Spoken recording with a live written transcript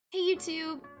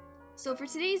YouTube! So for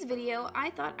today's video,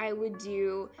 I thought I would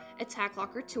do a tack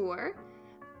locker tour.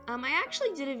 I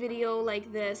actually did a video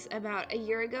like this about a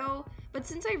year ago, but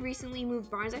since I recently moved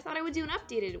barns, I thought I would do an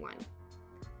updated one.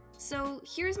 So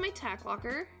here's my tack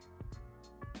locker.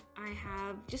 I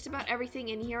have just about everything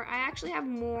in here. I actually have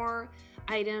more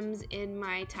items in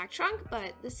my tack trunk,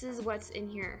 but this is what's in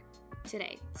here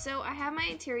today. So I have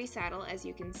my Terry saddle, as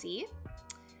you can see.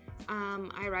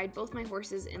 I ride both my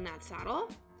horses in that saddle,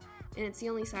 and it's the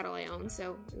only saddle I own,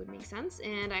 so it would make sense.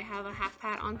 And I have a half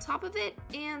pad on top of it,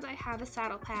 and I have a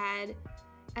saddle pad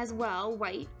as well,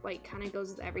 white. White kind of goes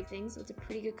with everything, so it's a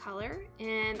pretty good color.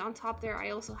 And on top there,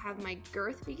 I also have my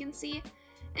girth, you can see.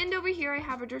 And over here, I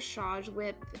have a dressage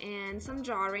whip and some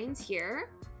jaw reins here.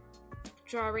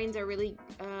 Jaw reins are really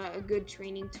a good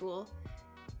training tool.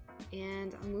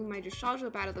 And I'll move my dressage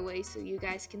whip out of the way so you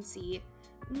guys can see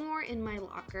more in my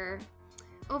locker.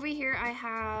 Over here I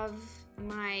have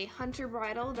my hunter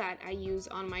bridle that I use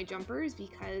on my jumpers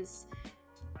because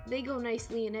they go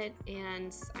nicely in it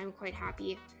and I'm quite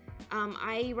happy.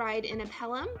 I ride in a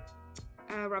Pelham,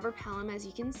 a rubber Pelham, as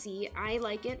you can see. I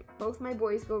like it. Both my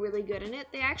boys go really good in it.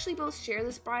 They actually both share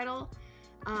this bridle.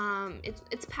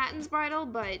 It's Patton's bridle,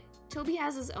 but Toby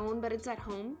has his own, but it's at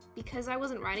home. Because I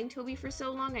wasn't riding Toby for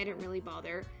so long, I didn't really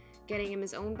bother getting him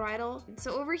his own bridle.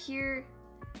 So over here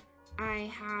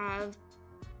I have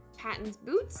Patton's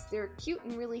boots. They're cute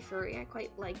and really furry. I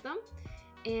quite like them.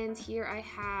 And here I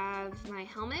have my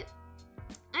helmet.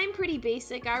 I'm pretty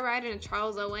basic. I ride in a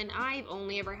Charles Owen. I've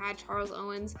only ever had Charles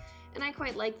Owens, and I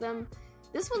quite like them.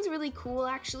 This one's really cool,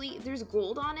 actually. There's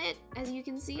gold on it, as you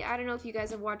can see. I don't know if you guys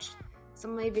have watched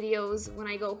some of my videos when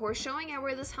I go horse showing. I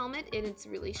wear this helmet, and it's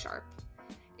really sharp.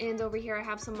 And over here I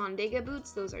have some Mondega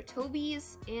boots. Those are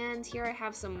Toby's. And here I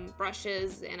have some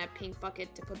brushes and a pink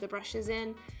bucket to put the brushes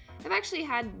in. I've actually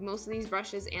had most of these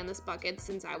brushes and this bucket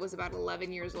since I was about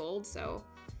 11 years old, so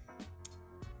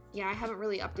yeah, I haven't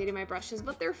really updated my brushes,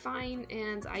 but they're fine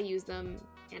and I use them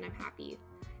and I'm happy.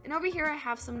 And over here I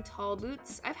have some tall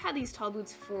boots. I've had these tall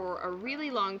boots for a really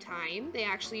long time. They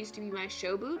actually used to be my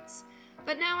show boots,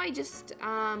 but now I just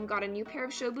got a new pair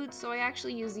of show boots, so I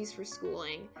actually use these for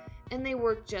schooling. And they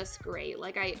work just great.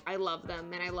 Like, I love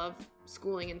them, and I love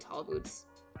schooling in tall boots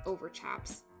over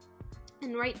chaps.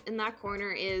 And right in that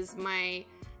corner is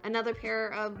another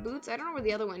pair of boots. I don't know where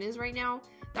the other one is right now.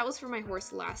 That was for my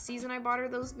horse last season. I bought her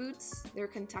those boots. They're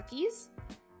Kentucky's.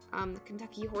 The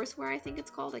Kentucky Horsewear, I think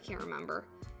it's called. I can't remember.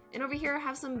 And over here I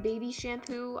have some baby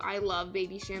shampoo. I love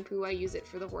baby shampoo. I use it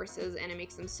for the horses, and it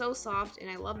makes them so soft, and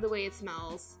I love the way it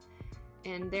smells.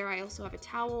 And there I also have a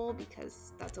towel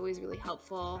because that's always really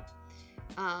helpful.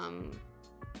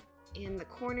 In the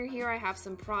corner here I have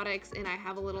some products, and I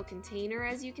have a little container,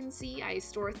 as you can see. I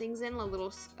store things in a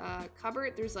little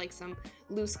cupboard. There's like some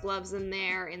loose gloves in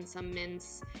there and some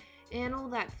mints and all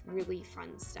that really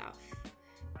fun stuff.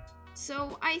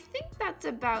 So I think that's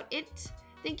about it.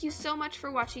 Thank you so much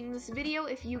for watching this video.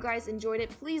 If you guys enjoyed it,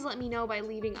 please let me know by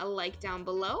leaving a like down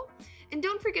below. And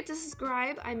don't forget to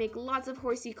subscribe. I make lots of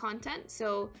horsey content,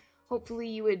 so hopefully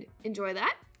you would enjoy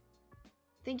that.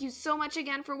 Thank you so much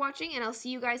again for watching, and I'll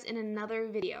see you guys in another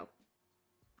video.